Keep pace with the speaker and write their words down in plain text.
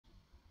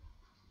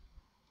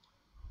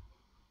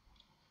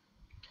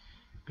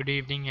Good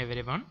evening,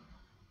 everyone.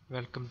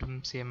 Welcome to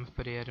CMF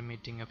prayer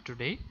meeting of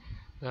today.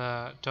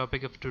 The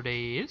topic of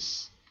today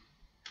is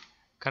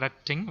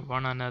correcting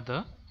one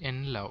another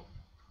in love.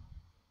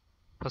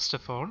 First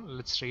of all,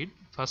 let's read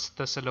 1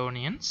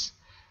 Thessalonians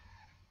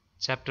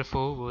chapter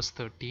 4 verse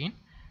 13.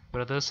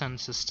 Brothers and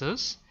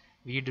sisters,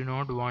 we do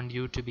not want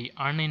you to be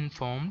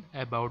uninformed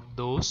about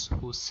those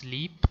who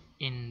sleep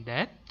in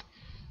death,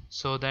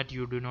 so that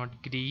you do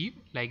not grieve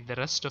like the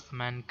rest of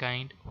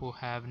mankind who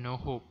have no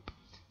hope.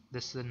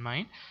 This in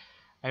mind,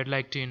 I would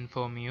like to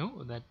inform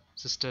you that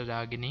Sister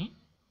Ragini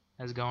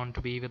has gone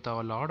to be with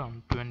our Lord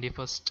on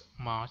 21st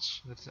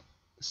March, that's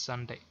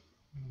Sunday,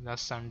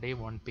 last Sunday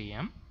 1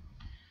 p.m.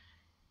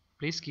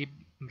 Please keep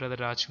Brother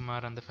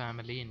Rajkumar and the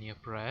family in your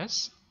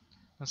prayers.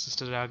 Now,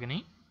 Sister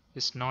Ragini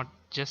is not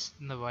just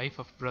the wife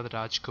of Brother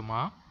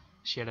Rajkumar.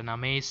 She had an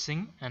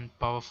amazing and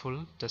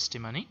powerful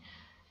testimony.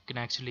 You can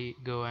actually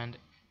go and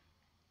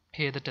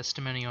hear the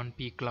testimony on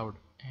P Cloud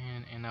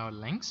in our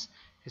links.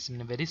 He's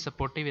been very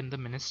supportive in the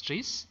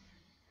ministries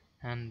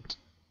and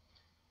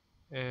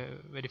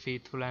very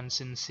faithful and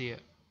sincere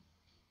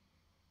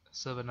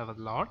servant of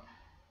the Lord.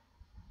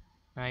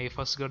 I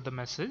first got the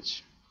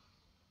message,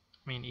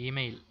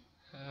 email,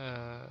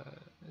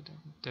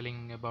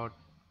 telling about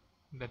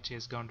that she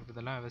has gone to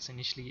the Lord. I was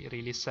initially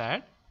really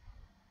sad.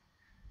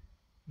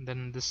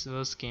 Then this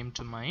verse came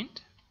to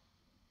mind,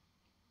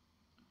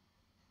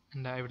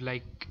 and I would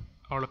like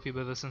all of you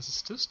brothers and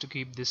sisters to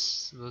keep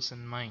this verse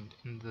in mind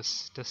in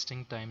this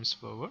testing times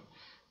forward.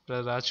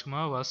 Brother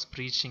Rajkumar was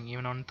preaching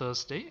even on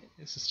Thursday.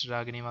 Sister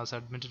Ragini was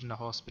admitted in the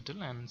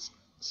hospital, and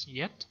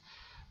yet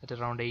at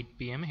around 8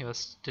 p.m. he was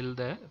still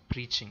there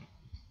preaching.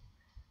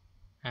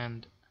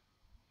 And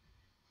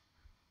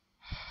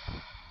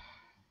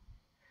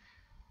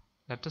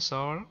let us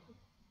all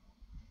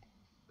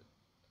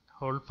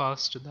hold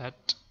fast to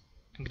that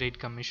great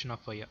commission of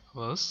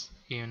ours,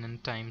 even in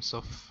times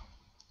of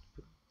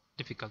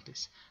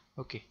difficulties.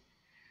 Okay,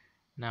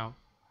 now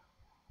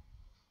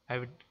I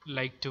would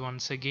like to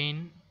once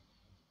again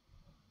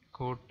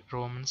quote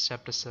Romans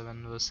chapter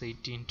 7 verse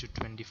 18 to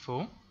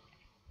 24.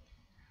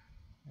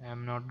 I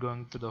am not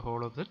going through the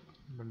whole of it,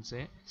 but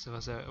say,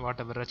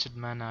 whatever wretched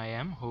man I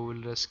am, who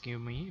will rescue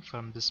me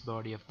from this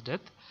body of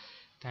death?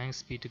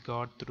 Thanks be to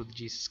God through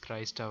Jesus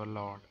Christ our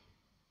Lord.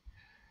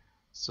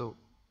 So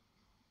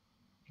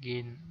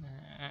again,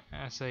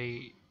 as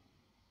I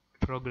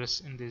progress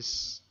in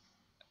this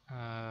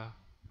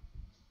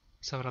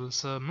several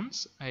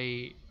sermons,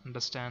 I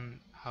understand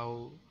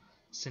how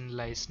sin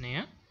lies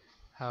near,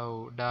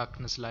 how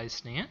darkness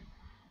lies near,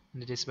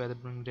 and it is by the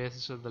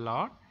grace of the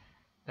Lord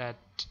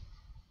that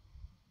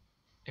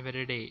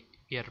every day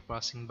we are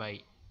passing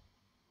by.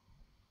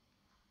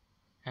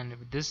 And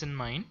with this in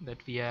mind,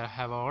 that we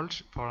have all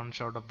fallen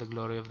short of the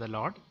glory of the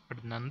Lord,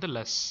 but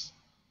nonetheless,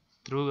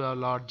 through our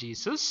Lord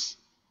Jesus,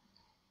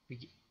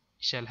 we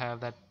shall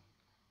have that,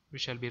 we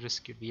shall be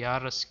rescued. We are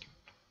rescued.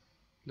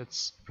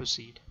 Let's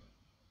proceed.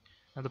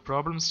 Now the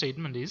problem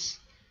statement is,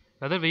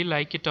 whether we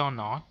like it or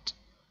not,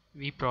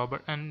 we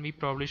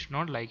probably should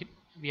not like it,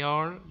 we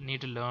all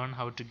need to learn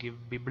how to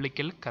give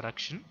biblical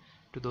correction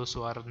to those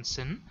who are in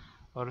sin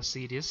or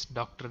serious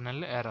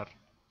doctrinal error.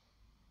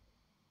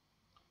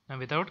 Now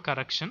without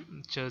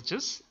correction,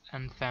 churches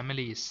and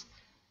families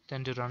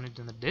tend to run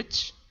into the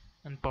ditch,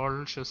 and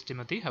Paul shows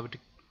Timothy how to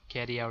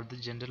carry out the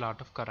gentle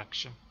art of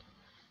correction.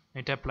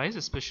 It applies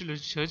especially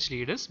to church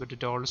leaders, but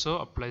it also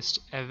applies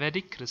to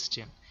every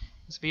Christian.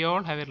 So we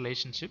all have a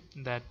relationship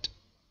that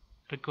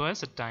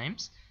requires at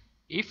times,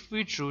 if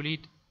we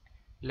truly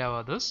love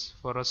others,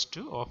 for us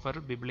to offer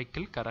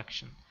biblical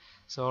correction.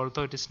 So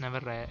although it is never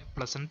a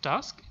pleasant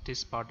task, it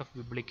is part of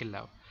biblical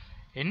love.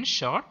 In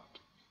short,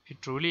 if you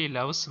truly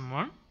love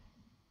someone,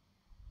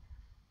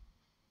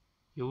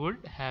 you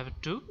would have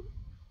to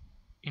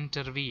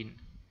intervene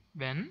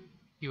when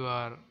you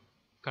are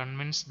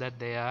convinced that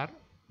they are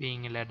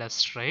being led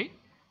astray.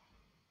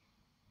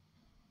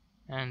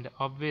 And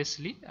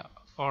obviously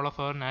all of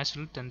our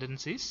natural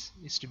tendencies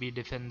is to be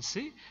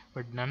defensive,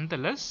 but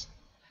nonetheless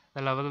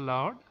the love of the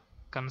Lord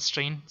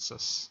constrains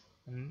us,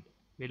 and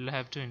we'll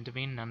have to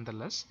intervene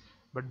nonetheless,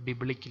 but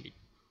biblically.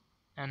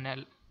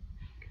 And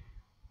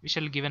we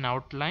shall give an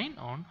outline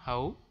on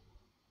how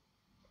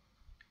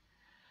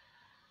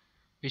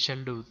we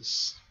shall do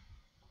this.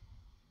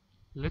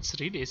 Let's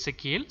read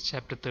Ezekiel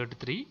chapter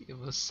 33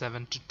 verse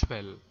 7 to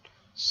 12.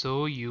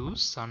 So you,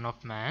 son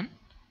of man,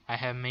 I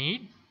have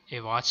made a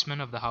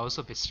watchman of the house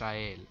of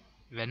Israel.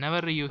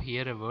 Whenever you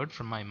hear a word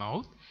from my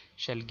mouth,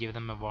 shall give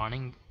them a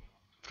warning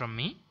from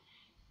me.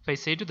 If I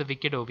say to the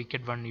wicked, O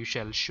wicked one, you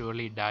shall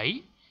surely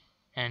die,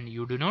 and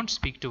you do not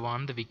speak to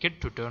warn the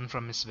wicked to turn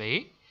from his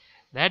way,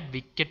 that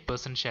wicked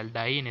person shall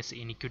die in his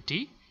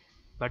iniquity,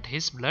 but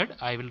his blood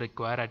I will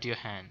require at your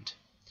hand.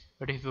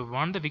 But if you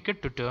warn the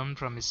wicked to turn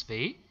from his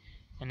way,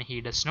 and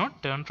he does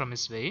not turn from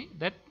his way,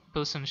 that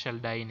person shall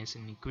die in his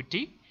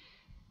iniquity,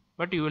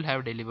 but you will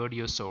have delivered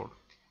your soul.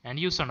 And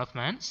you, son of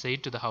man, say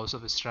to the house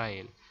of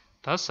Israel,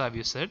 thus have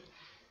you said,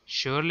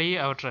 surely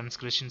our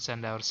transgressions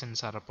and our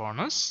sins are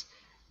upon us,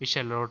 we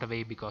shall rot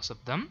away because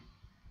of them.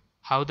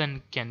 How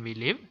then can we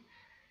live?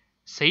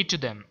 Say to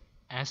them,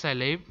 As I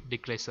live,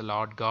 declares the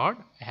Lord God,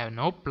 I have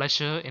no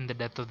pleasure in the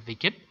death of the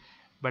wicked,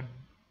 but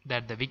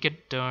that the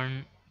wicked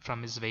turn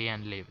from his way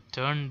and live.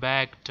 Turn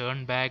back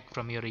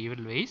from your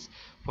evil ways,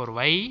 for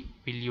why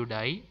will you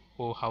die,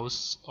 O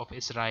house of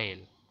Israel?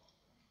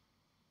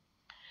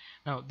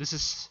 Now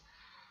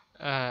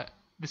uh,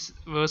 this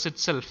verse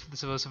itself,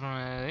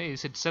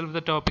 is itself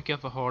the topic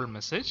of a whole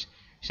message.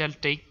 Shall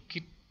take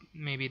it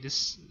maybe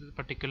this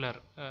particular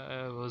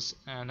verse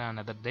and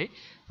another day.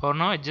 For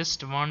now, I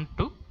just want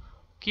to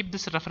keep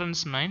this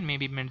reference in mind,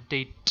 maybe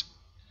meditate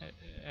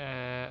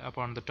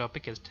upon the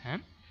topic at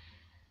hand.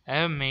 I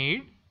have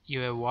made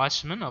you a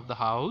watchman of the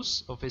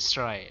house of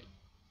Israel.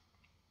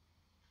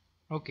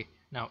 Okay,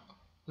 now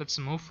let's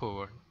move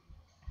forward.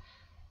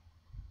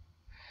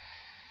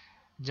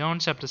 John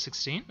chapter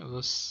 16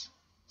 verse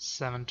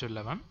 7 to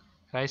 11.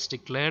 Christ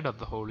declared of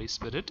the Holy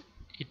Spirit,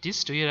 It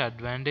is to your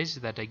advantage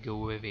that I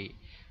go away.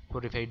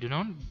 For if I do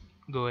not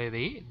go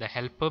away, the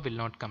Helper will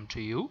not come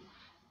to you.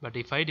 But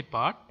if I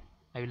depart,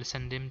 I will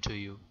send him to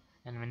you.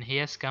 And when he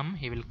has come,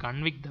 he will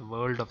convict the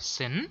world of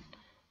sin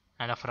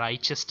and of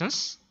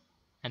righteousness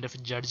and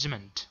of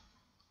judgment.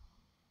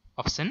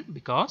 Of sin,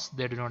 because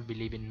they do not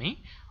believe in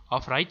me.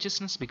 Of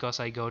righteousness, because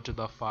I go to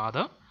the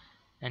Father,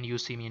 and you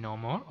see me no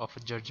more. Of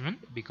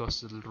judgment,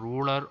 because the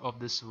ruler of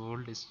this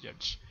world is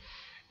judged.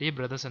 Dear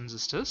brothers and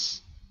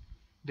sisters,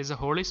 it is the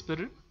Holy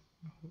Spirit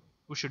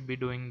who should be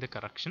doing the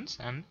corrections,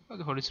 and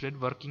the Holy Spirit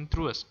working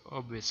through us,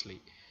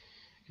 obviously.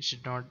 It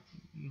should not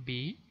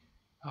be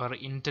our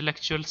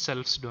intellectual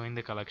selves doing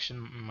the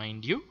correction,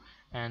 mind you,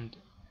 and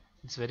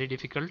it's very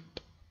difficult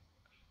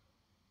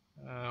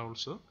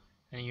also,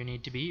 and you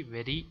need to be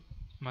very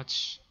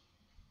much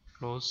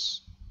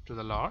close to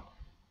the Lord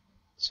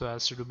so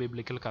as to do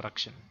biblical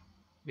correction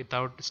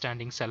without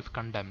standing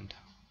self-condemned.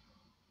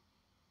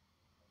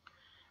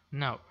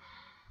 Now,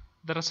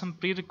 there are some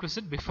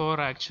prerequisites before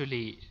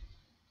actually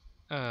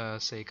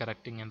say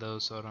correcting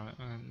others or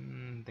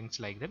things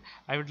like that.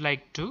 I would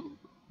like to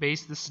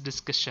base this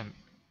discussion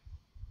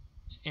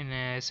in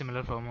a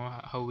similar form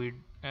of how we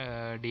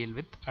deal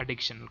with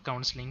addiction,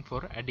 counseling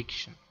for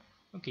addiction.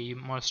 Okay,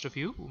 most of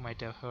you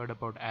might have heard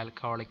about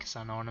Alcoholics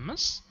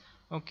Anonymous.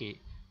 Okay,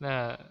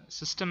 the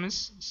system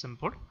is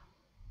simple.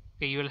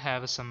 Okay, you will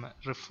have some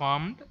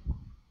reformed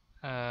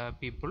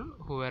people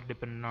who were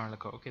dependent on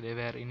alcohol. Okay, they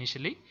were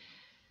initially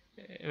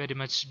very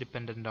much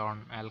dependent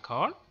on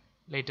alcohol.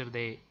 Later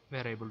they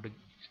were able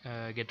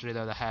to get rid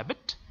of the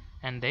habit,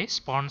 and they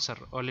sponsor,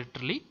 or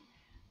literally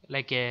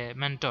like a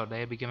mentor,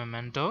 they become a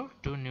mentor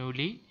to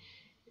newly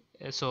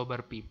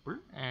sober people,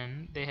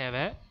 and they have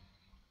a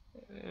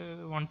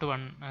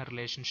one-to-one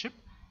relationship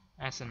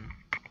as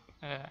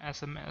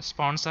a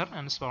sponsor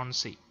and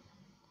sponsee.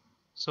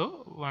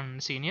 So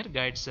one senior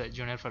guides a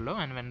junior fellow,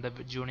 and when the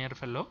junior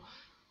fellow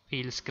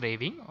feels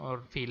craving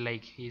or feel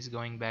like he is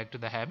going back to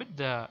the habit,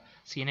 the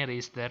senior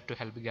is there to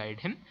help guide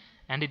him.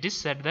 And it is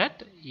said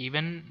that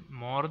even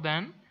more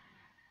than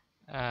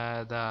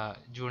the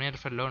junior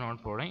fellow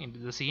not following,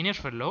 the senior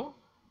fellow,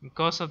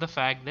 because of the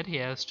fact that he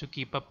has to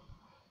keep up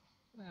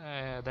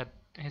that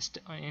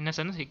in a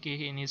sense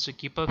he needs to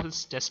keep up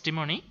his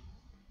testimony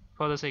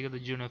for the sake of the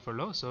junior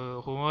fellow.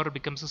 So whoever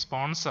becomes a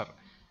sponsor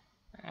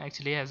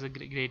actually has a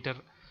greater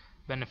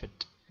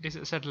benefit. It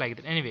is said like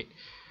that. Anyway,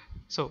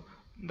 so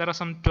there are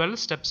some 12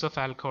 steps of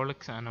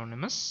Alcoholics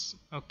Anonymous.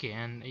 Okay,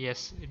 and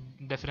yes,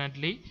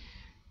 definitely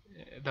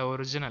the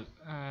original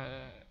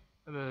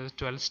the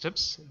 12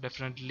 steps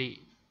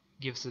definitely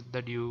gives it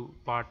the due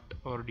part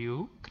or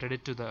due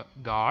credit to the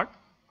God.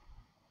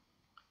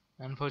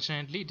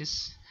 Unfortunately, it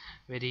is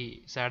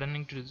very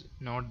saddening to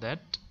note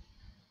that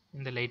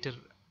in the later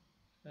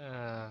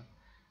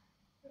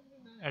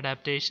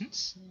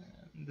adaptations,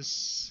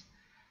 this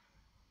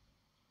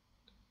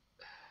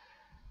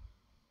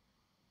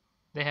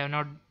they have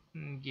not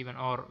given,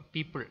 or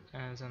people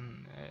as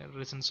in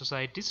recent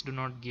societies do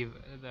not give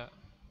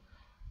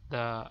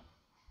the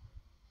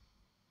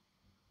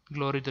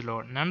glory to the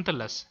Lord.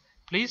 Nonetheless,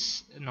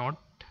 please note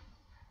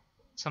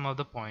some of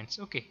the points.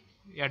 Okay,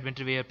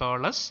 admitted we are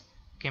powerless,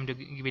 came to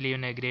believe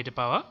in a greater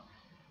power,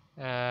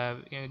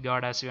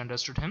 God as we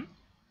understood him,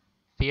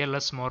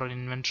 fearless moral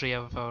inventory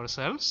of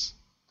ourselves,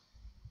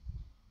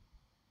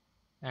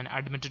 and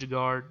admitted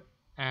God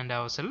and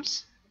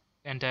ourselves,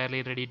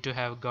 entirely ready to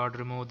have God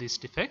remove these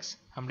defects,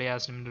 humbly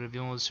asked him to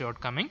remove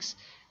shortcomings,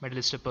 but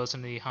list a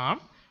personally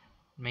harm,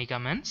 make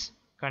amends,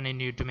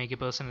 continue to make a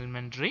personal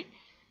inventory,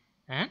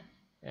 and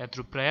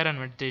through prayer and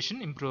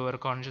meditation improve our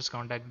conscious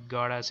contact with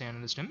God as we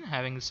understand him,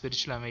 having the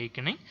spiritual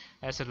awakening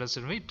as well as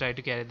we try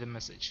to carry the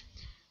message.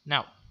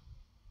 Now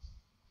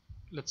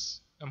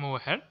let's move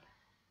ahead.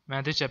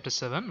 Matthew chapter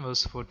 7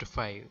 verse 4 to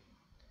 5.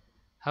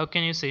 How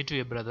can you say to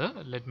your brother,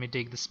 let me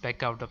take the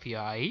speck out of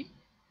your eye,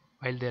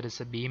 while there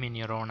is a beam in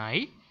your own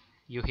eye?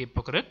 You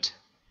hypocrite,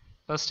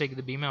 first take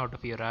the beam out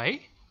of your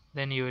eye,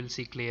 then you will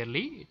see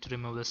clearly to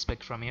remove the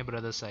speck from your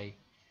brother's eye.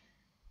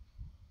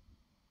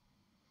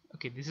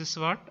 Okay, this is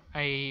what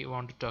I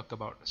want to talk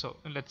about. So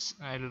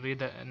I'll read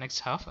the next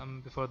half.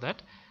 Before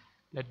that,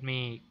 let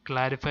me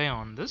clarify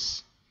on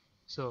this.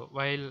 So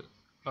while,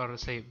 or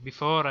say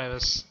before I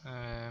was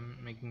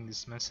making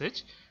this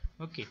message,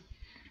 okay,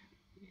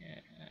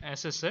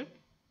 as I said,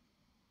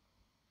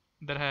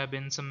 there have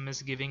been some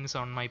misgivings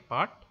on my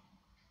part,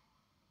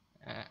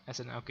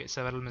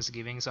 several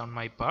misgivings on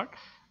my part.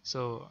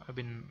 So I've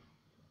been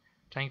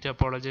trying to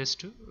apologize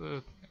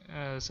to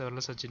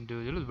several such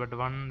individuals, but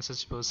one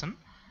such person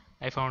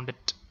I found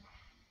it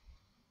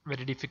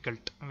very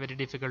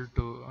difficult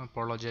to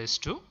apologize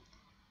to.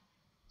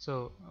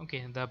 So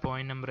okay, the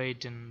point number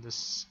 8 in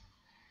this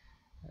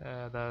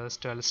the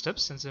 12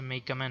 steps, since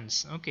make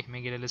amends. Okay,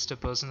 make it a list of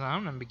persons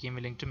harmed and became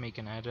willing to make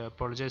an. I had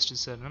apologized to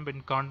certain,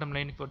 been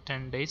contemplating for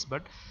 10 days,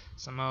 but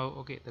somehow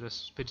okay, there is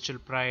spiritual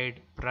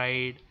pride.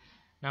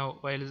 Now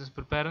while I was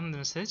preparing the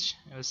message,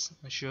 I was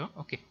sure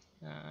okay,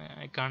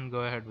 I can't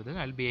go ahead with it.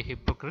 I'll be a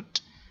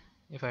hypocrite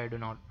if I do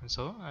not.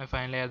 So I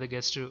finally had the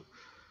guts to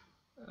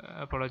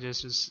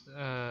apologize to this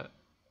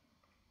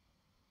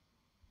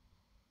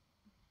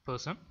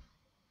person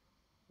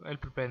while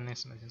preparing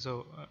this message.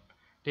 So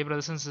dear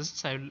brothers and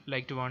sisters, I would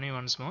like to warn you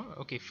once more.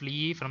 Okay,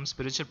 flee from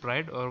spiritual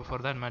pride, or for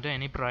that matter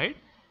any pride.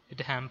 It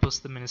hampers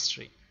the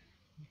ministry.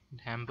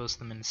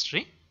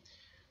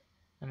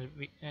 And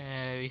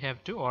we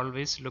have to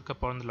always look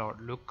upon the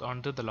Lord, look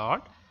unto the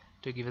Lord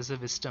to give us the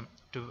wisdom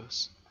to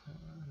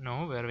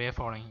know where we are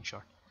falling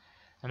short.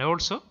 And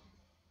also,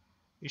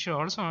 we should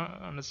also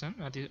understand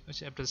Matthew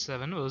chapter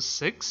 7 verse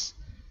 6.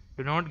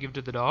 Do not give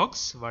to the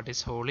dogs what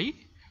is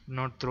holy. Do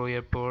not throw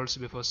your pearls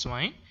before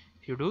swine.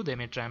 If you do, they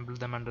may trample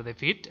them under their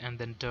feet and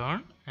then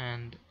turn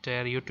and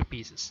tear you to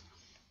pieces.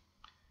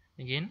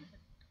 Again,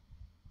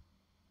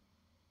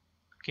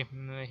 okay,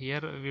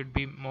 here we would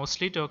be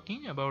mostly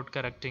talking about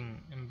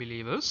correcting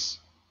believers.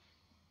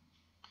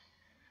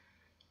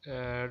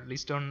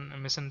 Please don't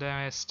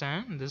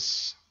misunderstand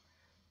this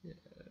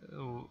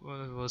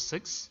verse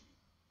 6.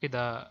 Okay,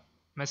 the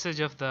message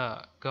of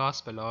the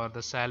gospel, or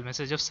the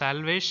message of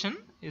salvation,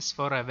 is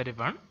for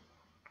everyone.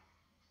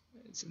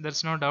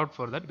 There's no doubt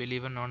for that,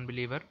 believer,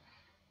 non-believer.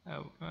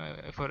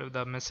 For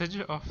the message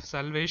of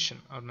salvation,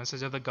 or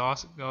message of the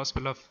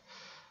gospel of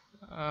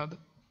the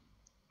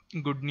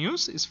good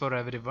news, is for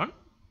everyone.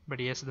 But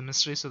yes, the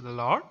mysteries of the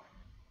Lord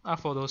are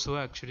for those who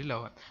actually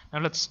love Him. Now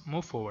let's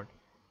move forward.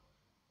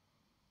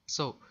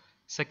 So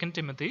 2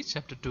 Timothy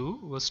chapter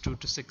 2 verse 2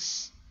 to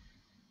 6.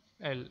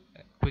 I'll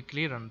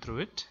quickly run through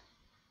it.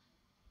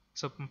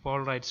 So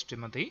Paul writes to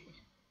Timothy,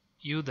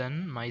 "You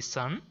then, my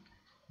son,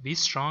 be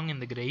strong in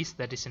the grace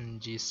that is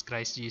in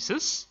Christ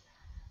Jesus.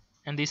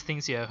 And these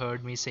things you have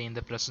heard me say in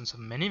the presence of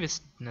many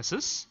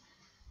witnesses.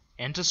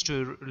 Entrust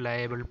to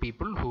reliable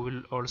people who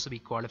will also be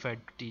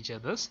qualified to teach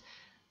others.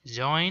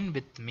 Join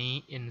with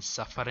me in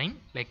suffering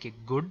like a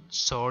good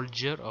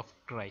soldier of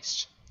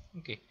Christ."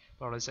 Okay,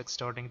 Paul is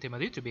exhorting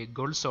Timothy to be a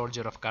good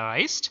soldier of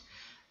Christ.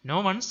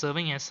 No one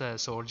serving as a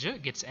soldier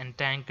gets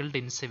entangled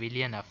in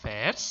civilian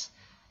affairs,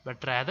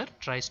 but rather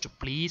tries to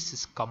please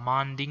his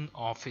commanding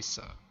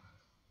officer.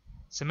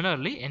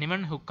 Similarly,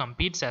 anyone who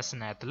competes as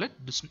an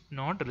athlete does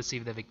not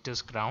receive the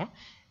victor's crown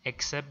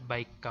except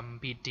by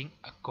competing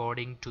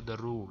according to the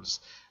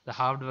rules. The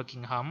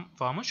hard-working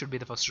farmer should be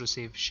the first to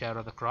receive share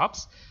of the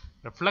crops.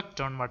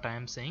 Reflect on what I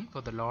am saying,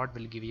 for the Lord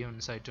will give you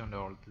insight into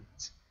all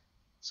things.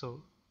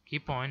 So, key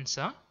points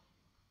are: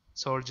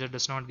 soldier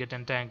does not get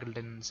entangled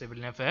in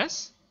civilian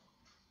affairs,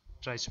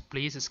 tries to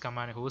please his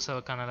commander. Who is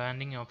our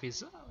commanding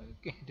officer?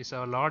 Okay, it is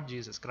our Lord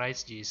Jesus,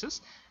 Christ Jesus,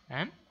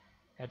 and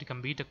have to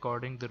compete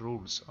according to the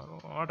rules. Or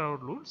what are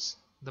rules?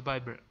 The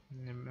Bible,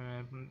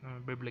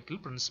 biblical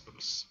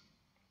principles.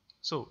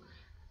 So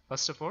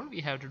first of all,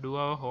 we have to do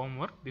our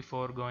homework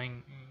before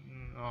going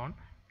on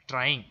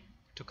trying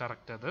to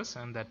correct others,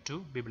 and that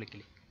too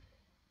biblically.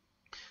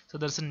 So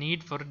there's a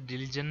need for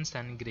diligence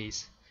and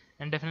grace,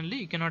 and definitely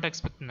you cannot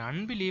expect an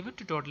unbeliever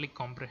to totally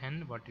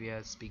comprehend what we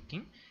are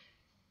speaking.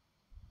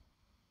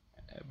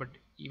 But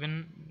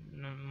even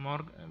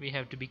more, we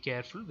have to be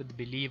careful with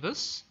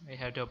believers. We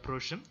have to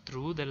approach them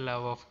through the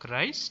love of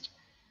Christ,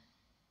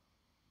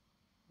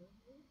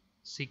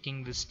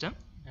 seeking wisdom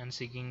and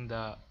seeking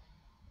the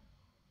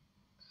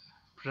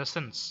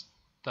presence,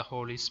 the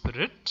Holy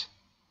Spirit,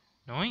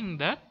 knowing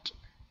that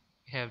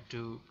we have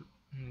to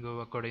go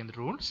according to the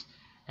rules,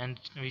 and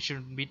we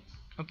should be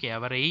okay.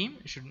 Our aim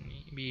should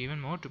be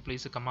even more to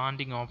please the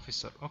commanding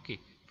officer. Okay,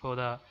 for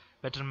the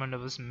betterment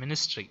of his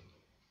ministry,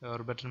 or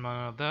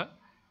betterment of the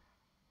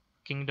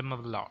kingdom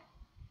of the Lord.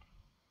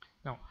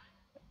 Now,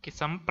 okay,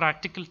 some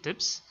practical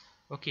tips.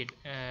 Okay,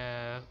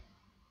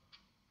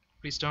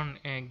 please don't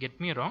get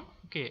me wrong.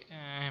 Okay,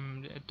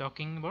 I'm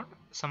talking about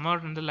somewhere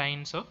in the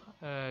lines of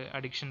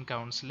addiction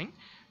counseling,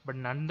 but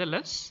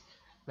nonetheless,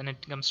 when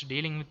it comes to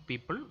dealing with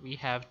people, we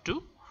have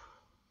to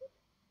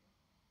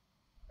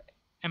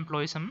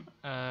employ some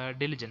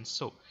diligence.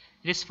 So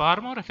it is far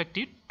more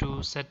effective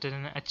to set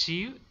and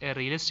achieve a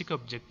realistic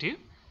objective,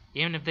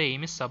 even if the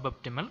aim is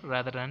suboptimal,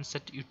 rather than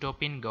set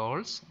utopian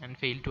goals and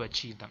fail to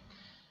achieve them.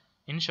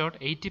 In short,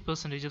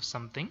 80% of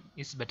something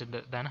is better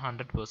than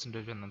 100%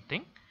 of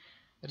nothing.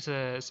 There's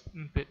a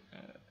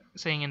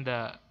saying in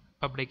the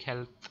public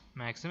health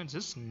maxim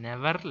is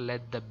never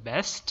let the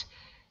best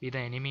be the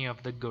enemy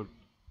of the good.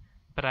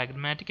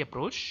 Pragmatic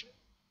approach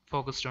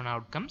focused on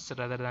outcomes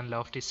rather than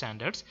lofty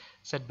standards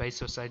set by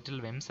societal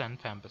whims and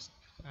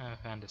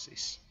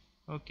fantasies.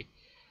 Okay,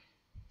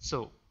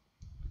 so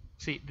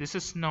see, this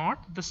is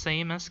not the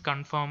same as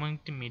conforming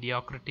to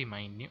mediocrity,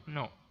 mind you.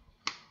 No,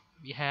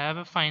 we have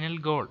a final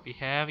goal. We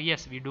have,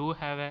 yes, we do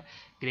have a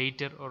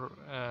greater or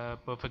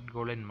perfect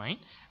goal in mind,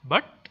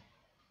 but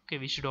okay,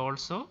 we should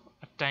also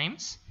at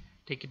times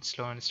take it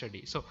slow and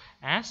steady. So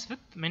as with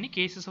many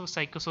cases of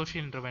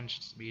psychosocial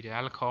interventions, be it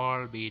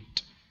alcohol, be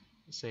it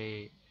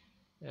say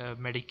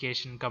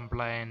medication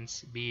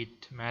compliance, be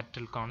it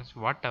marital conflict,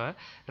 whatever,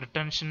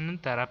 retention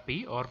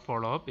therapy or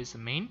follow-up is the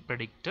main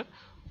predictor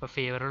of a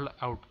favorable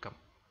outcome.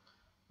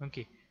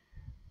 Okay,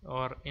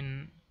 or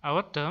in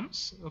our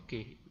terms,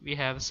 okay, we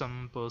have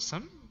some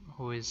person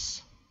who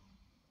is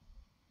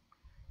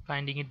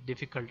finding it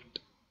difficult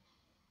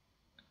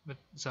with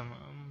some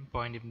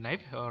point in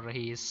life, or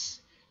he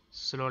is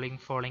slowly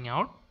falling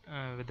out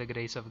with the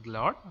grace of the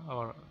Lord,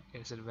 or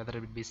whether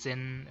it be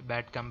sin,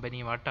 bad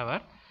company,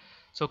 whatever.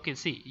 So okay,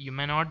 see, you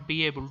may not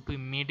be able to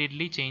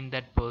immediately change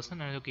that person,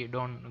 and okay,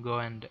 don't go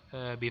and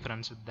be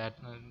friends with that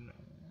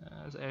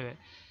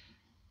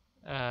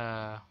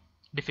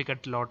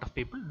difficult lot of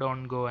people.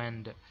 Don't go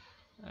and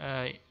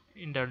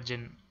indulge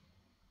in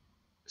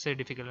say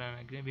difficult,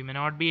 we may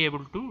not be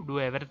able to do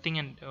everything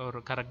and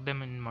or correct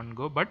them in one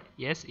go, but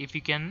yes, if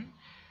you can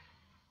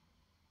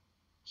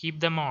keep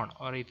them on,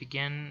 or if you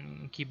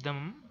can keep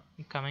them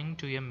coming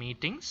to your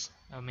meetings,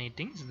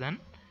 then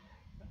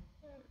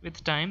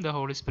with time the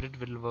Holy Spirit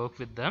will work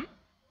with them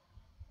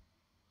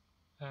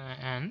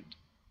and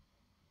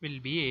will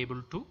be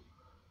able to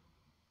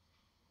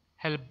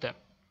help them.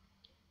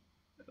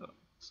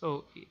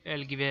 So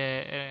I'll give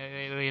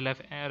a real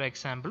life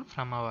example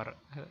from our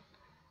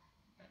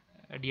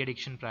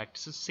de-addiction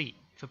practices. See,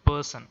 if a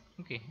person,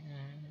 okay,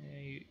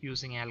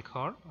 using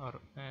alcohol or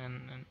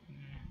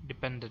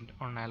dependent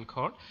on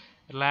alcohol,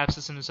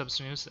 relapses into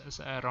substance use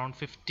around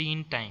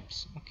 15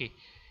 times. Okay,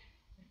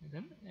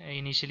 then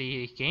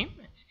initially he came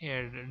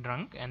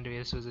drunk and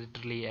was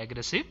literally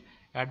aggressive.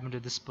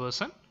 Admitted this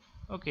person,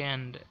 okay,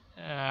 and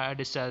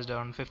discharged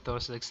on 5th or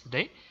 6th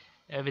day.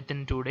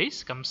 Within 2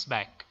 days comes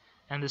back,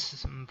 and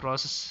this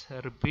process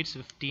repeats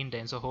 15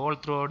 times. So whole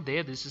throughout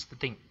there, this is the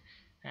thing.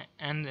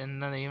 And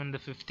even the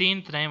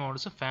 15th time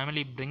also,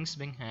 family brings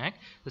back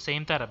the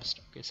same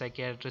therapist, okay,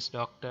 psychiatrist,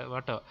 doctor,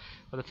 whatever.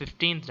 For the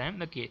 15th time,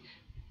 okay,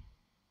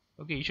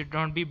 you should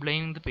not be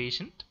blaming the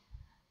patient.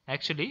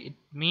 Actually, it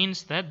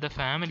means that the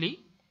family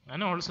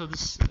and also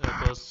this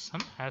person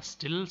has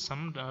still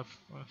some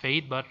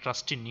faith but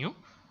trust in you,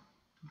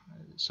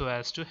 so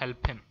as to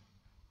help him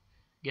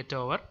get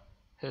over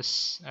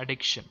his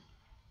addiction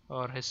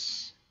or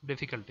his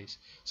difficulties.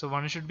 So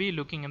one should be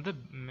looking at the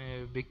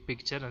big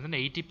picture, and then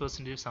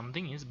 80% of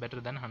something is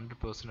better than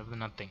 100% of the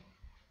nothing.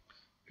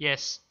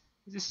 Yes,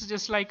 this is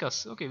just like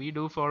us. Okay, we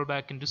do fall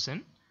back into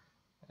sin.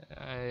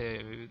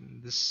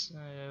 This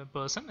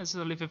person is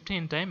only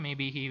 15 time,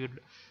 maybe he would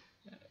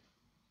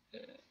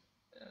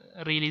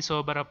really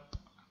sober up.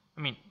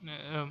 I mean,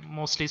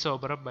 mostly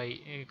sober up by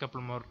a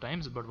couple more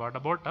times. But what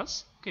about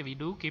us? Okay, we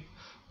do keep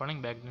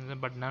falling back,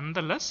 but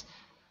nonetheless,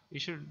 we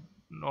should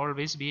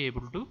always be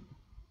able to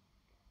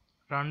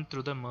run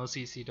through the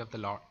mercy seat of the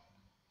Lord,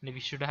 and we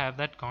should have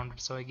that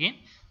context. So again,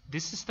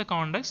 this is the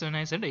context when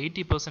I said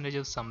 80%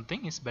 of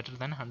something is better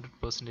than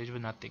 100%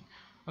 of nothing.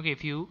 Okay,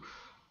 if you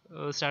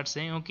start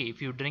saying, okay,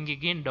 if you drink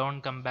again,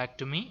 don't come back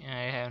to me,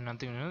 I have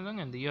nothing,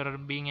 and you are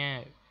being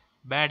a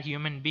bad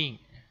human being.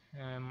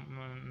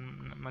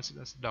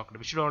 Doctor,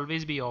 we should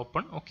always be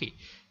open. Okay,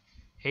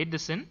 hate the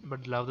sin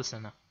but love the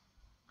sinner.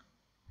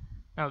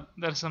 Now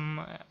there are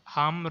some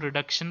harm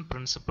reduction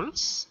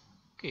principles,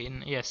 okay,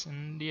 in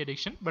the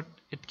addiction, but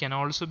it can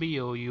also be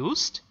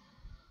used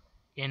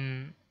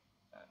in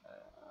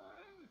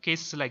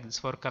cases like this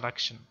for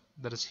correction.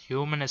 There is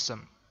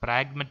humanism,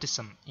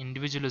 pragmatism,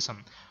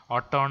 individualism,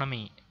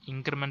 autonomy,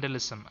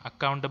 incrementalism,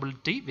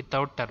 accountability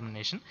without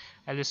termination.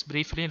 I'll just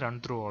briefly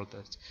run through all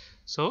this.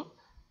 So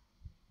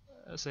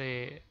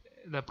say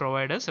the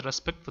providers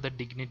respect for the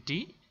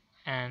dignity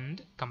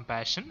and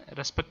compassion,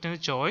 respecting the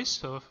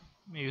choice of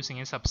using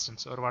a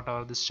substance or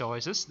whatever this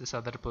choices this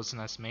other person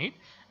has made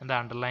and the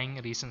underlying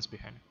reasons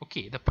behind it.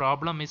 Okay, the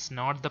problem is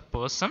not the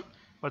person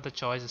but the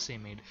choices he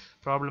made.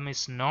 Problem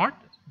is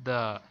not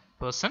the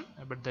person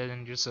but the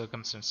individual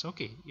circumstance.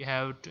 Okay, you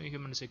have to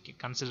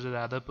consider the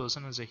other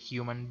person as a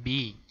human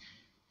being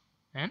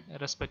and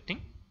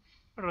respecting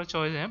whatever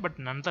choice, but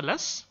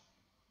nonetheless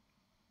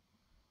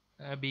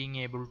being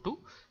able to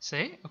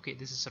say, okay,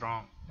 this is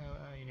wrong,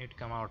 you need to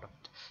come out of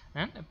it.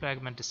 And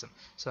pragmatism,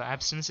 so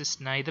abstinence is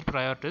neither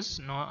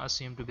prioritized nor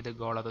assumed to be the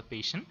goal of the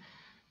patient.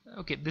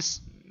 Okay, this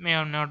may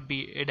or not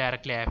be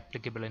directly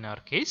applicable in our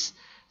case.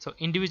 So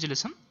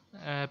individualism,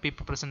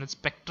 people present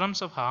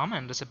spectrums of harm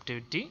and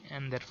receptivity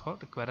and therefore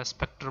require a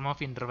spectrum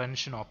of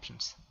intervention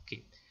options.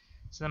 Okay,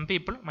 some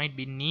people might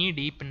be knee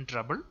deep in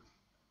trouble,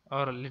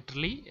 or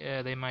literally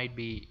they might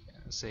be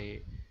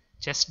say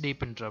chest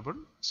deep in trouble,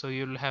 so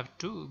you'll have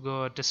to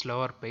go at a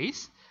slower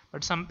pace.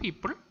 But some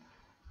people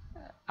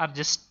are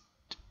just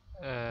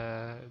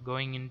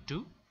going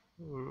into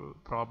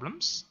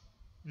problems.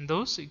 In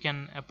those you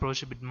can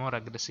approach a bit more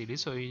aggressively,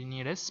 so you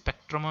need a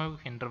spectrum of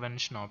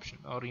intervention option,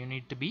 or you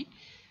need to be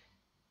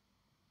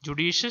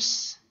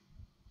judicious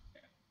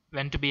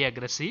when to be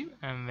aggressive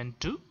and when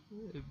to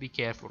be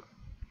careful.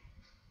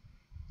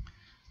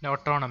 The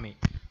autonomy.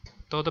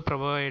 Though the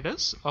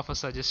providers offer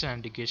suggestions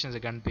and indications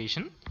regarding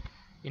patient,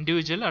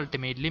 individual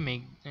ultimately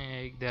make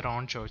their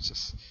own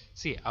choices.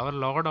 See, our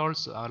Lord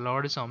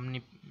is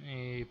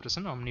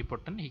omnipresent,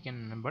 omnipotent. He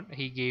can, but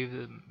He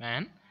gave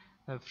man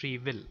a free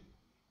will.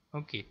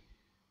 Okay,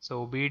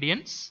 so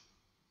obedience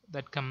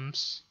that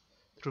comes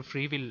through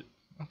free will.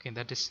 Okay,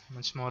 that is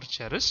much more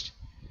cherished.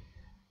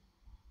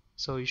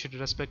 So you should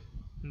respect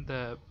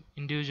the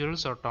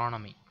individual's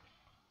autonomy.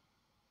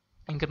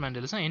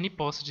 Incrementalism. Any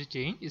positive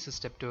change is a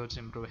step towards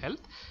improved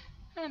health,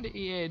 and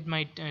it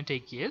might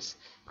take years.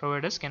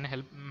 Providers can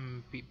help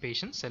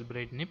patients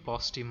celebrate in a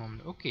positive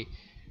moment. Okay,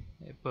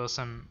 a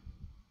person,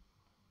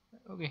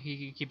 okay,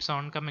 he keeps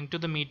on coming to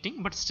the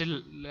meeting but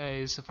still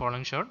is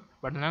falling short,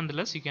 but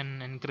nonetheless you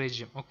can encourage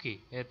him. Okay,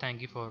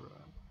 thank you for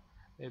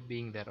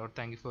being there, or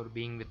thank you for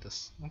being with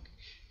us. Okay,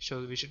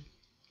 so we should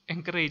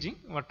encouraging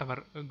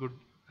whatever good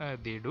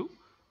they do,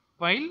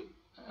 while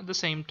at the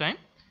same time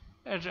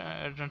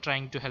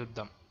trying to help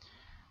them.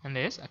 And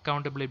there's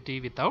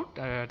accountability without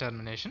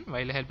termination.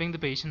 While helping the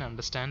patient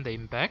understand the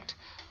impact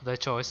the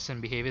choices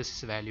and behaviors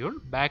is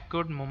valued,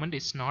 backward movement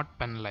is not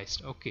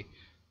penalized. Okay,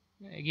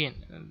 again,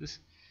 this,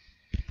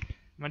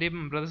 my dear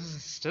brothers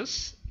and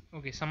sisters,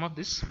 okay, some of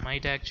this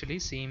might actually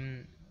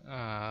seem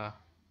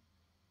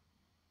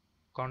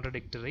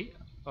contradictory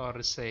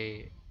or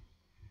say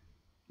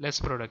less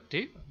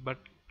productive, but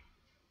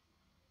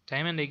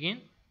time and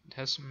again it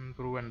has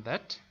proven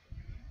that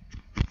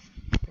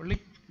only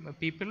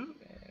people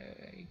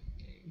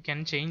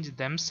can change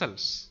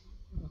themselves.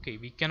 Okay,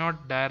 we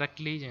cannot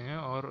directly,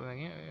 or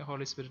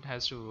Holy Spirit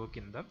has to work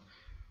in them.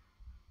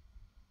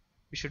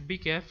 We should be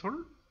careful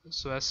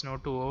so as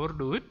not to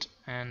overdo it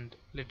and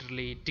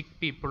literally tick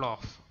people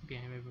off. Okay,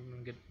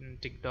 get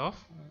ticked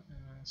off.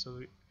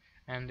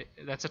 And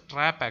that's a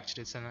trap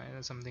actually. It's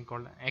something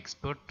called an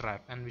expert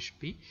trap, and we should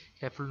be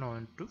careful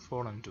not to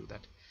fall into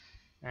that.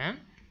 And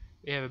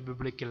we have a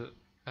biblical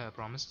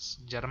promises.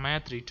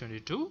 Jeremiah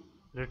 3:22.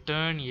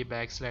 Return, ye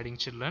backsliding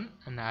children,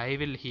 and I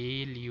will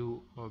heal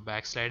you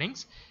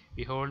backslidings.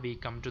 Behold, we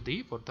come to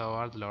thee, for thou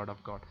art the Lord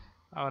of God.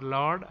 Our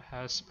Lord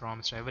has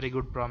promised, a very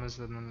good promise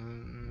that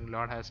the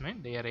Lord has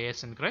made. They are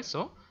heirs in Christ,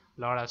 so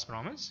Lord has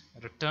promised,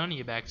 return,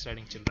 ye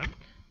backsliding children,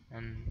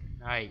 and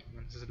I,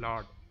 this is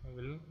Lord,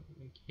 will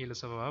heal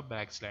us of our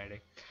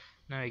backsliding.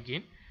 Now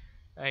again,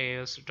 I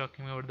was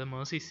talking about the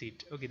mercy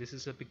seat. Okay, this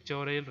is a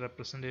pictorial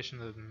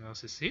representation of the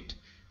mercy seat.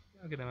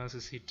 Okay, the mercy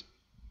seat,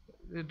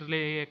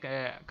 literally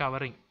a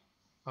covering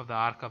of the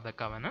Ark of the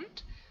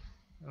Covenant.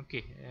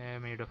 Okay,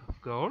 made of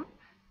gold,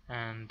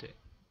 and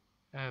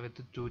with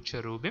the two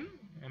cherubim,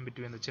 and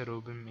between the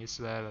cherubim is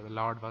where the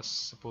Lord was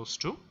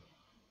supposed to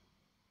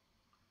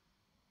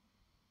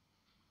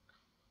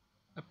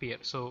appear.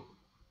 So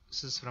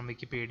this is from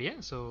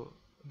Wikipedia. So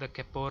the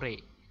Kepore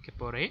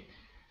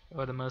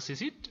or the mercy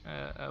seat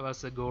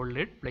was a gold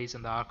lid placed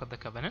on the Ark of the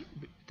Covenant.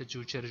 The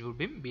two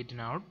cherubim beaten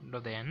out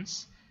of the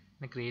ends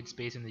and create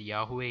space in the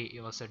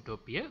Yahweh was said to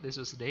appear. This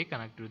was the day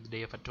connected with the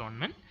Day of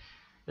Atonement.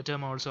 The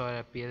term also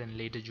appeared in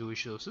later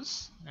Jewish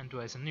sources and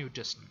twice in the New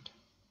Testament.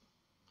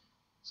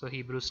 So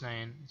Hebrews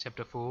 9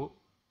 chapter 4,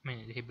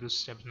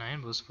 Hebrews chapter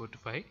 9 verse 4 to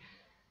 5.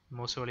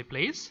 Most holy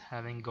place,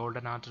 having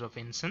golden altar of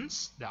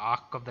incense, the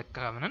Ark of the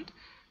Covenant,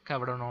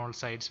 covered on all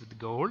sides with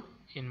gold,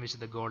 in which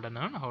the golden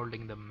urn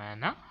holding the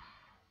manna,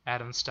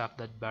 Aaron's staff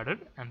that budded,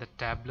 and the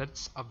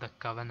tablets of the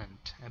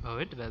covenant. Above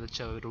it were the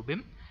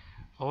cherubim,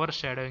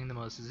 overshadowing the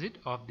mercy seat.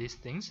 Of these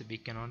things we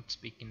cannot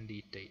speak in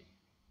detail.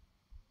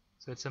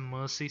 So it's a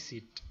mercy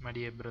seat, my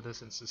dear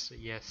brothers and sisters.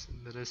 Yes,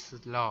 there is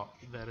the law,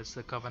 there is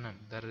the covenant,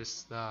 there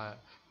is the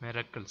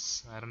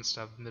miracles, Aaron's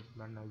staff, the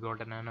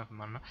golden urn of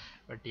manna.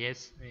 But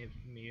yes,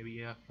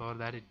 maybe for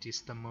that it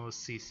is the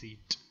mercy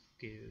seat.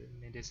 Okay,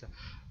 it is a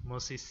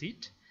mercy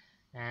seat.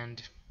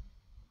 And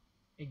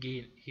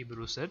again,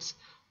 Hebrew says,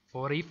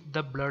 for if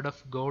the blood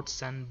of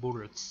goats and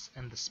bulls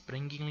and the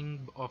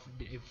sprinkling of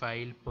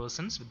defiled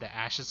persons with the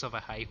ashes of a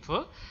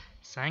heifer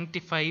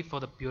sanctify for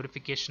the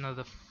purification of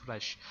the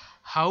flesh,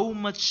 how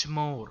much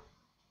more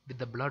with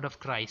the blood of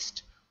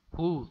Christ,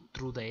 who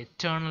through the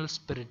eternal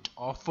Spirit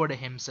offered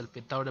himself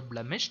without a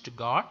blemish to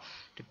God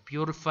to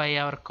purify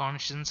our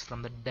conscience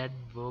from the dead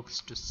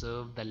works to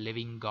serve the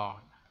living God.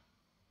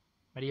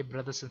 My dear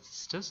brothers and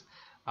sisters,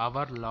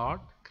 our Lord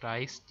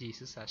Christ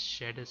Jesus has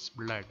shed his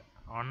blood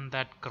on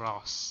that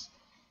cross,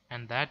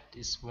 and that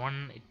is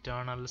one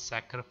eternal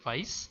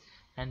sacrifice,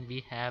 and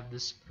we have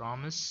this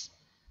promise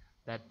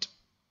that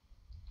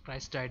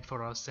Christ died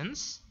for our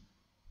sins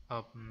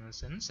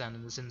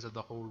and the sins of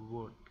the whole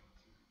world.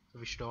 So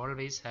we should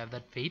always have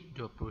that faith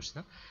to approach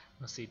the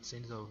See, it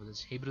says over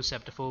this. Hebrews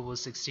chapter 4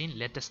 verse 16.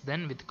 Let us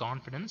then with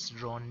confidence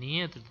draw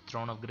near to the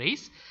throne of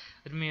grace,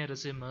 that we may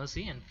receive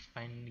mercy and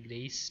find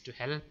grace to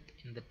help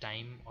in the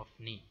time of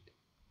need.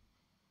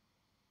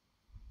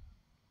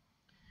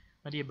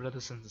 My dear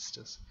brothers and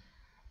sisters,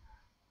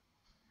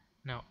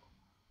 now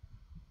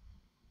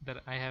that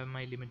I have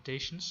my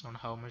limitations on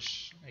how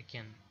much I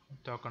can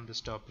talk on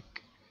this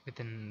topic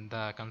within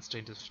the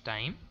constraint of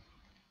time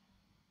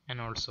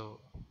and also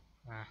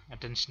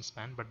attention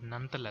span, but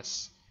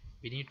nonetheless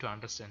we need to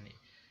understand it.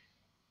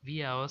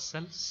 We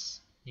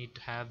ourselves need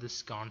to have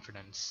this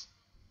confidence.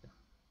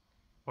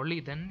 Only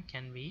then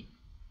can we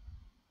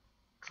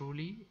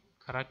truly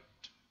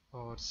correct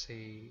or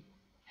say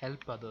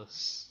help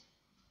others.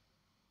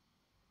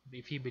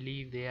 If we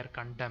believe they are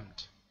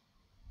condemned,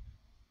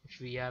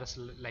 if we are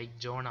like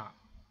Jonah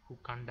who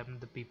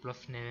condemned the people of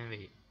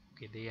Nineveh,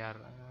 okay, they are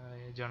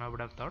Jonah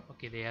would have thought,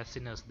 okay, they are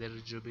sinners, they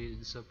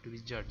deserve to be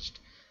judged.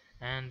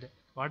 And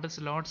what does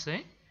the Lord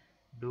say?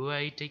 Do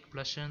I take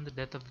pleasure in the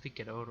death of the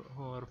wicked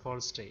or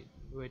false state?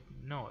 Wait,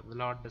 no, the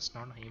Lord does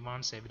not. He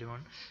wants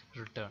everyone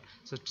to return.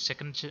 So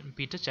 2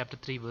 Peter chapter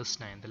 3 verse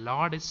 9. The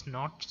Lord is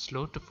not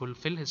slow to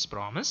fulfill his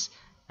promise,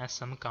 as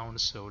some count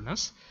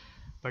slowness,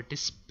 but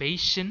is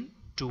patient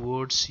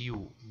towards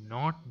you,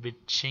 not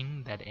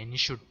wishing that any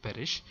should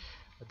perish,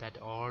 but that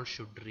all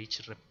should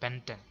reach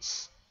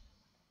repentance.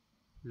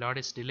 Lord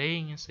is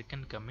delaying his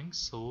second coming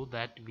so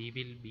that we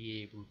will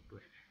be able to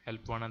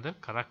help one another,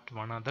 correct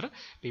one another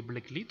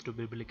biblically through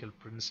biblical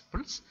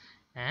principles,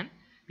 and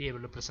be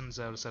able to present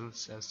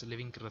ourselves as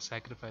living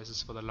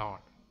sacrifices for the Lord.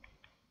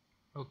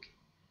 Okay.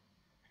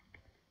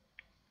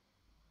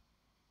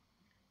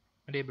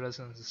 Dear brothers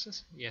and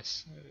sisters,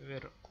 yes,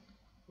 we're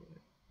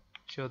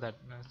sure that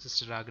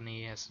Sister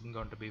Ragini has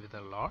gone to be with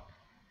the Lord.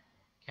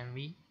 Can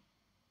we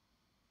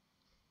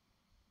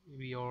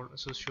are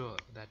so sure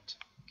that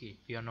okay,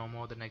 we are no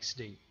more the next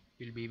day,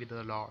 we'll be with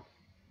the Lord.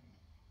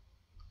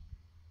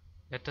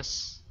 Let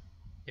us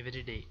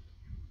every day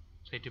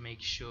try to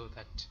make sure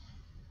that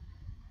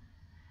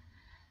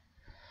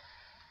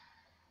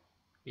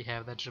we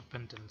have that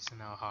repentance in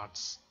our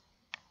hearts.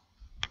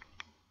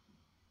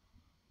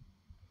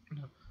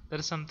 There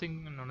is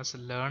something known as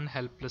learn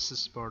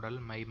helpless model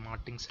by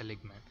Martin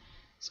Seligman.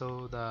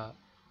 So the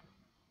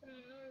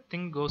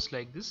thing goes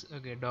like this.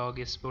 Okay, dog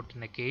is put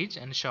in a cage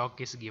and shock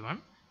is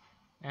given,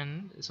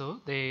 and so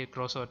they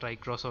cross over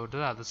to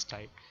the other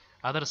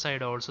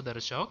side also there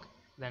is shock,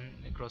 then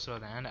cross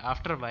over, and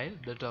after a while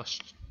the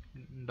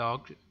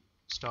dog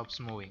stops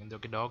moving. The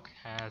dog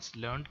has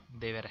learned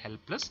they were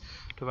helpless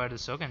to avoid the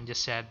shock and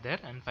just sat there,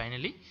 and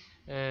finally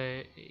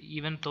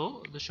even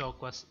though the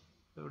shock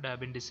would have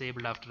been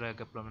disabled after a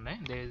couple of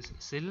minutes, they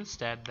still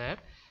sat there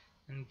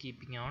and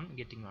keeping on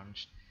getting on.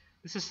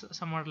 This is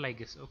somewhat like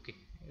this. Okay,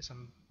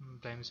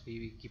 sometimes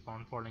we keep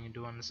on falling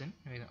into one sin.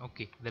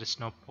 Okay, there is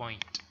no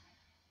point.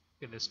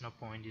 Okay, there's no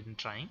point in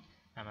trying.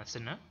 I'm a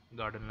sinner.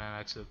 God will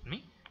not accept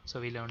me. So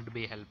we learn to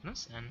be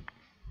helpless, and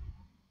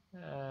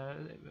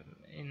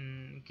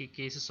in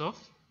cases of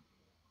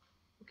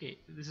okay,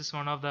 this is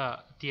one of the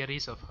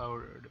theories of how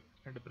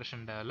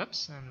depression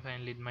develops, and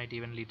finally it might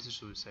even lead to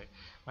suicide.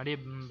 My dear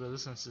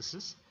brothers and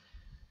sisters,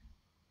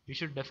 we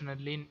should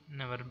definitely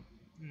never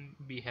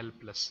be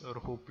helpless or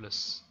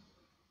hopeless.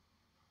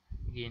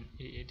 Again,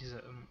 it is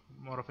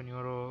more of a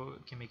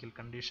neurochemical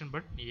condition,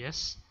 but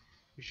yes,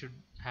 we should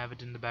have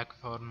it in the back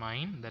of our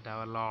mind that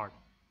our Lord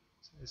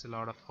is a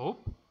Lord of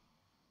hope,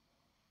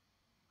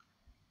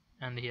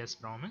 and he has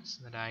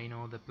promised that I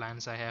know the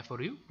plans I have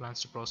for you,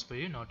 plans to prosper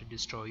you, not to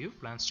destroy you,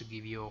 plans to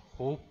give you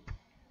hope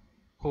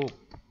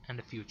and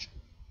a future.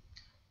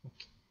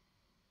 Okay.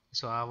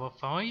 So our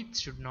faith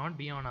should not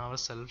be on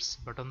ourselves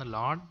but on the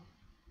Lord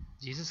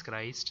Jesus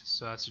Christ,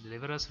 so as to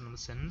deliver us from the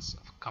sins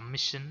of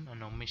commission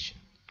and omission.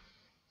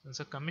 Since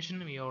of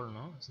commission we all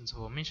know, since of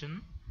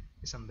omission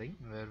is something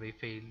where we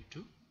fail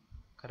to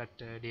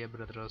correct a dear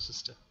brother or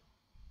sister.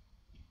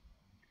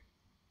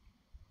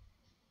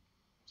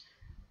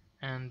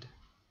 And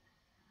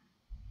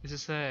this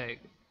is a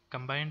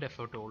combined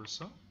effort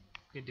also.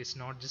 It is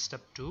not just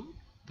up to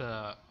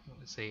the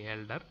say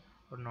elder,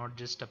 or not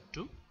just up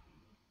to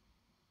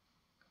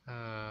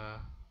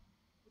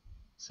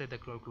say the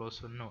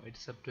close one. No,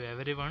 it's up to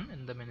everyone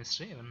in the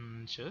ministry, even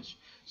in church,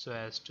 so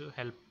as to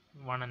help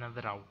one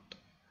another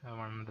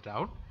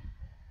out.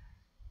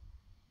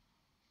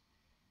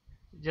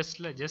 Just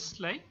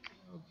like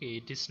okay,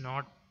 it is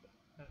not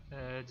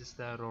just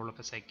the role of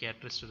a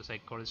psychiatrist or a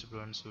psychologist to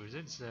prevent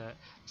suicide. It's a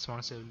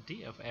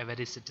responsibility of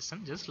every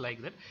citizen. Just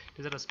like that, it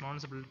is a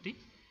responsibility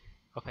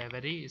of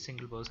every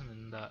single person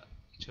in the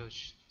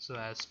church, so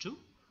as to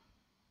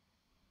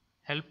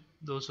help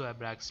those who have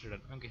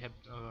backslidden. Okay, help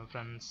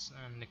friends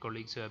and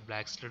colleagues who have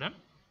backslidden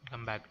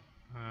come back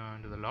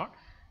to the Lord,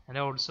 and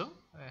also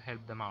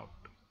help them out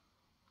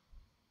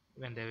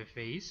when they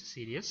face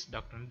serious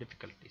doctrinal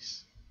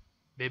difficulties,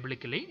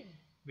 biblically,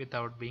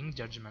 without being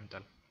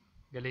judgmental.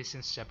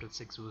 Galatians chapter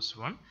 6 verse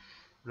 1.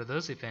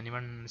 Brothers, if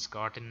anyone is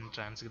caught in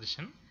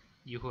transgression,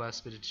 you who are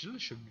spiritual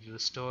should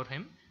restore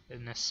him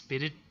in a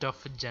spirit of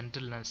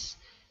gentleness,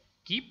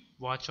 Keep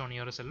watch on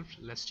yourself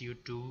lest you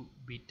too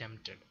be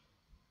tempted.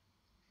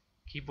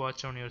 Keep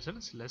watch on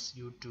yourselves lest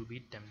you too be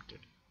tempted.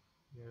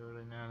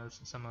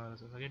 Some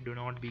others, okay, do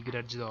not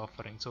begrudge the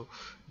offering. So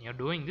you're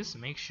doing this,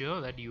 make sure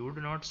that you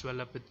do not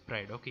swell up with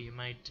pride. Okay, you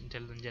might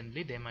tell them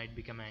gently, they might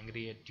become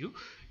angry at you.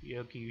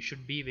 Okay, you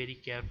should be very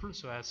careful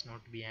so as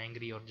not to be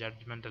angry or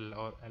judgmental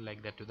or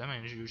like that to them,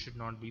 and you should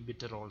not be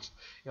bitter also.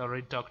 We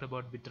already talked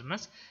about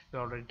bitterness, we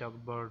already talked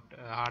about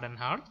hardened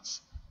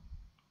hearts,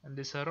 and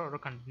these are a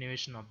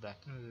continuation of that.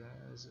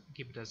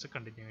 Keep it as a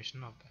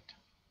continuation of that.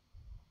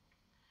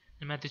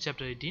 In Matthew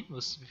chapter 18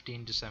 verse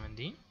 15 to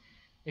 17,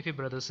 if your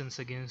brother sins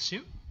against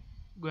you,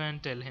 go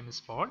and tell him his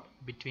fault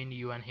between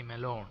you and him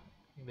alone.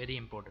 Very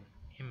important.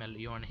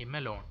 You and him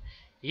alone.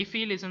 If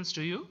he listens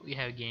to you, you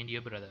have gained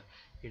your brother.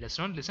 If he does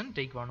not listen,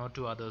 take one or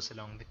two others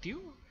along with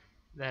you,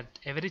 that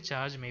every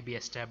charge may be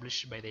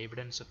established by the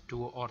evidence of 2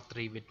 or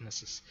 3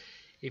 witnesses.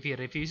 If he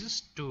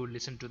refuses to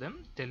listen to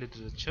them, tell it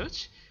to the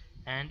church.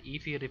 And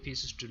if he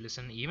refuses to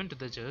listen even to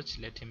the church,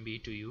 let him be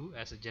to you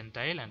as a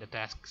Gentile and a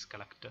tax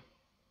collector.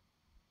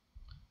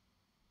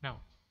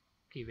 Now,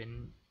 okay,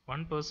 when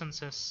one person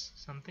says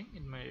something,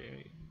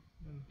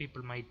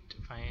 people might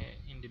find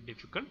it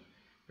difficult.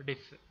 But if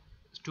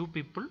 2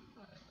 people,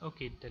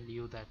 okay, tell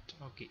you that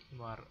okay,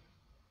 you are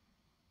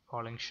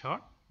falling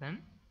short, then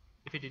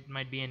if it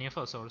might be any of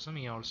us also,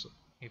 me also.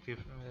 If you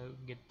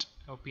get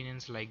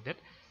opinions like that,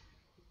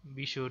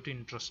 be sure to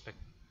introspect.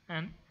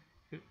 And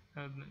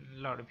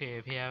Lord,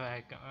 if we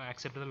have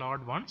accepted the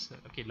Lord once,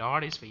 okay,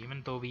 Lord is faithful.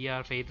 Even though we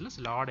are faithless,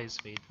 Lord is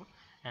faithful,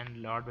 and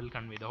Lord will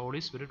convey. The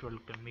Holy Spirit will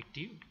convict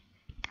you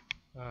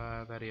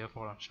where you have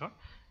fallen short.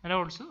 And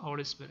also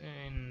Holy Spirit,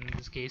 in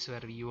this case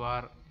where you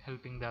are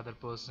helping the other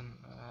person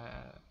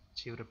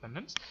achieve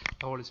repentance,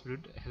 the Holy Spirit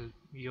help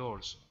you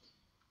also.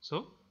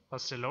 So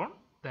first alone,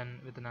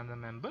 then with another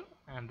member,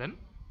 and then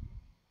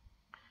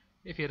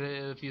if he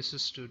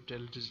refuses to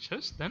tell to the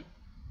church, then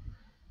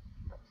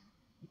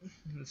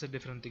it's a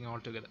different thing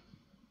altogether.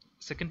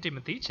 2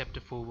 Timothy chapter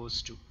 4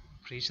 verse 2.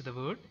 Preach the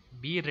word,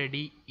 be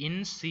ready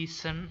in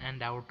season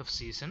and out of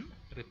season,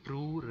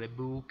 reprove,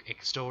 rebuke,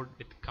 exhort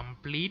with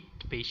complete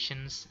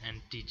patience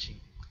and teaching.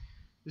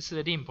 This is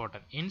very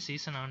important. In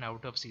season and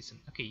out of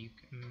season. Okay,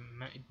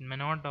 it may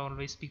not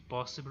always be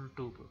possible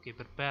to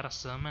prepare a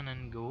sermon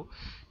and go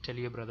tell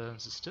your brother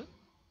and sister.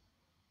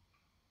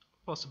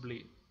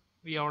 Possibly,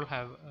 we all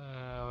have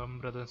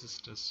brothers and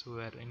sisters who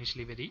are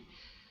initially very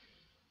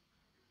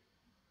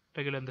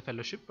regular in the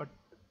fellowship, but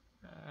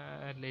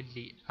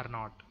lately are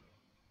not.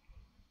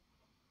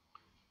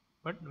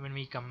 But when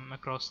we come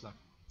across them,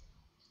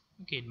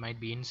 okay, it might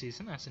be in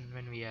season, as in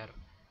when we are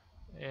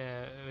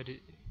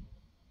very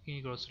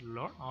close to the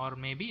Lord, or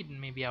maybe it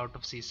may be out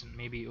of season.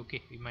 Maybe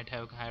okay, we might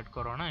have had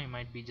corona, you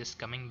might be just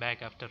coming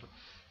back after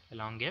a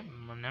long gap.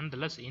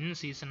 Nonetheless, in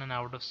season and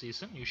out of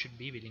season, you should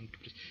be willing to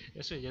preach.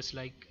 So just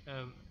like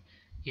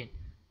again,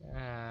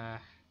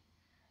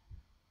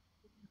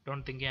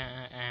 don't think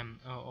I am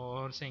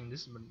or saying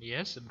this, but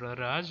yes,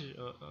 Brother Raj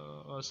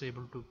was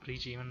able to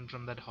preach even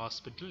from that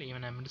hospital,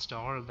 even amidst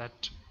all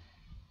that.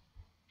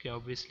 Okay,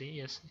 obviously,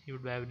 yes, he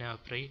would have never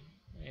prayed,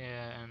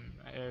 and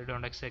I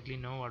don't exactly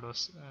know what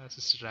was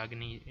Sister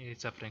Ragini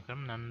is suffering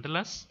from.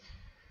 Nonetheless,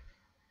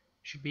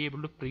 should be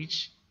able to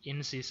preach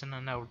in season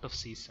and out of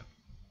season,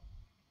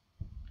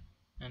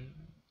 and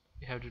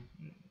you have to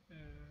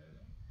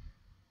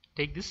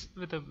take this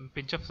with a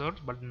pinch of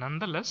salt, but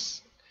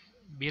nonetheless,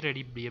 be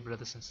ready, dear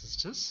brothers and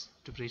sisters,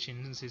 to preach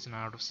in season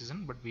and out of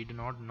season. But we do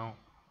not know,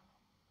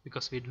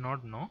 because we do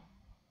not know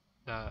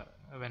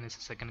when is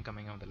the second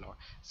coming of the Lord.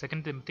 2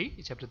 Timothy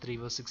chapter 3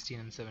 verse 16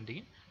 and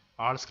 17.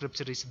 All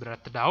scripture is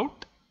breathed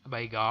out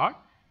by God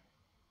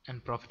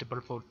and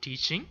profitable for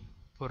teaching,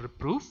 for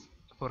reproof,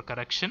 for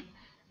correction,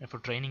 and for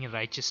training in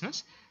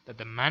righteousness, that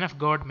the man of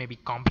God may be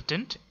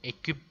competent,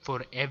 equipped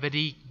for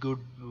every good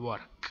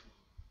work.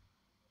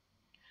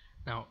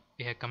 Now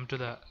we have come to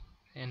the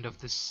end of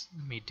this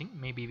meeting.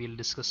 Maybe we'll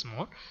discuss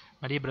more.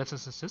 My dear brothers and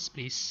sisters,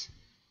 please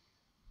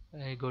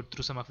go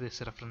through some of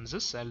these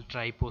references. I'll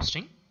try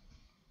posting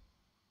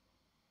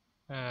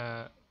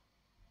the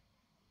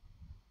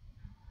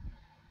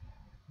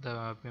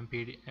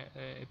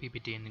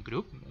PPT in the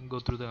group. Go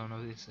through one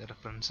of these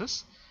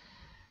references,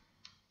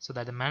 so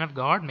that the man of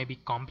God may be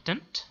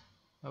competent,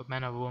 a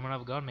man or woman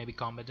of God may be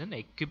competent,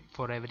 equipped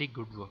for every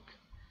good work.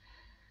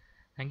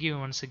 Thank you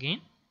once again,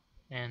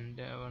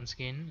 and once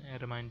again I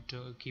remind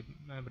to keep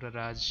Brother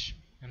Raj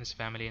and his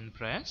family in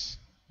prayers.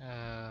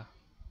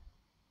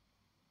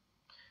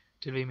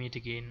 Till we meet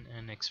again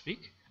next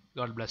week.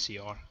 God bless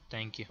you all.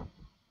 Thank you.